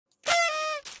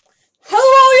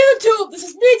world? This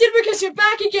is me, Didmicus, you're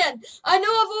back again. I know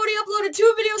I've already uploaded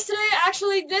 2 videos today.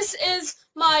 Actually, this is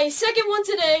my second one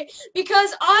today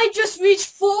because I just reached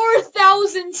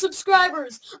 4,000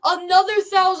 subscribers. Another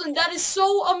 1,000. That is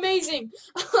so amazing.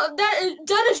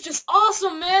 that is just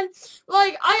awesome, man.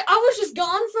 Like, I was just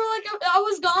gone for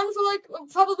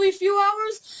probably a few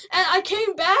hours, and I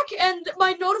came back and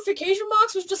my notification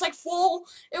box was just like full.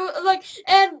 It was like,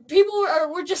 and people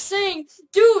were just saying,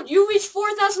 dude, you reached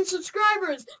 4,000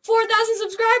 subscribers. 4,000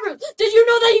 subscribers. Did you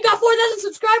know that you got 4,000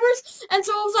 subscribers? And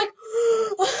so I was like,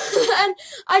 and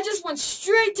I just went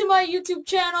straight to my YouTube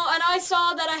channel and I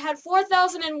saw that I had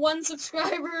 4,001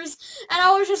 subscribers, and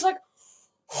I was just like,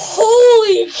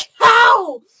 holy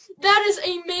cow! That is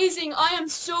amazing. I am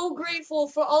so grateful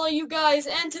for all of you guys,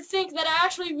 and to think that I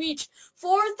actually reached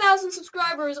 4,000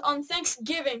 subscribers on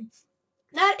Thanksgiving.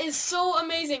 That is so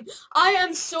amazing. I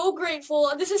am so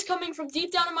grateful. This is coming from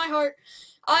deep down in my heart.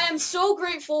 I am so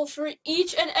grateful for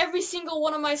each and every single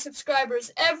one of my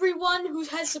subscribers. Everyone who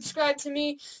has subscribed to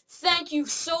me, thank you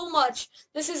so much.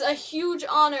 This is a huge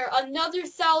honor. Another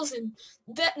 1,000.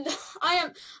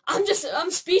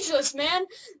 I'm speechless, man.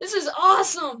 This is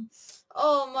awesome.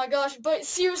 Oh my gosh, but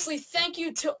seriously, thank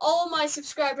you to all my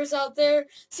subscribers out there.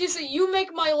 Seriously, you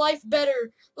make my life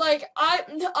better. Like,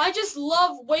 I just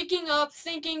love waking up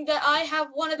thinking that I have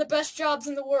one of the best jobs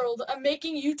in the world. I'm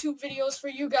making YouTube videos for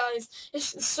you guys.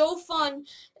 It's so fun.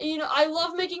 You know, I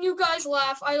love making you guys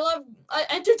laugh. I love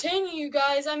entertaining you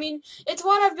guys. I mean, it's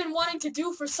what I've been wanting to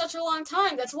do for such a long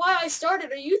time. That's why I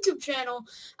started a YouTube channel.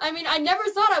 I mean, I never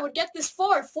thought I would get this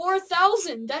far.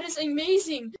 4,000. That is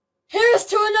amazing. Here's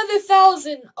to another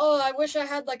 1,000! Oh, I wish I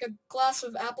had like a glass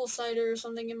of apple cider or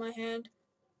something in my hand.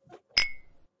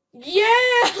 Yeah!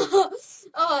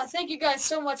 Oh, thank you guys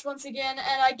so much once again,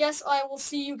 and I guess I will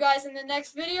see you guys in the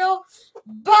next video.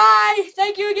 Bye!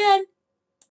 Thank you again!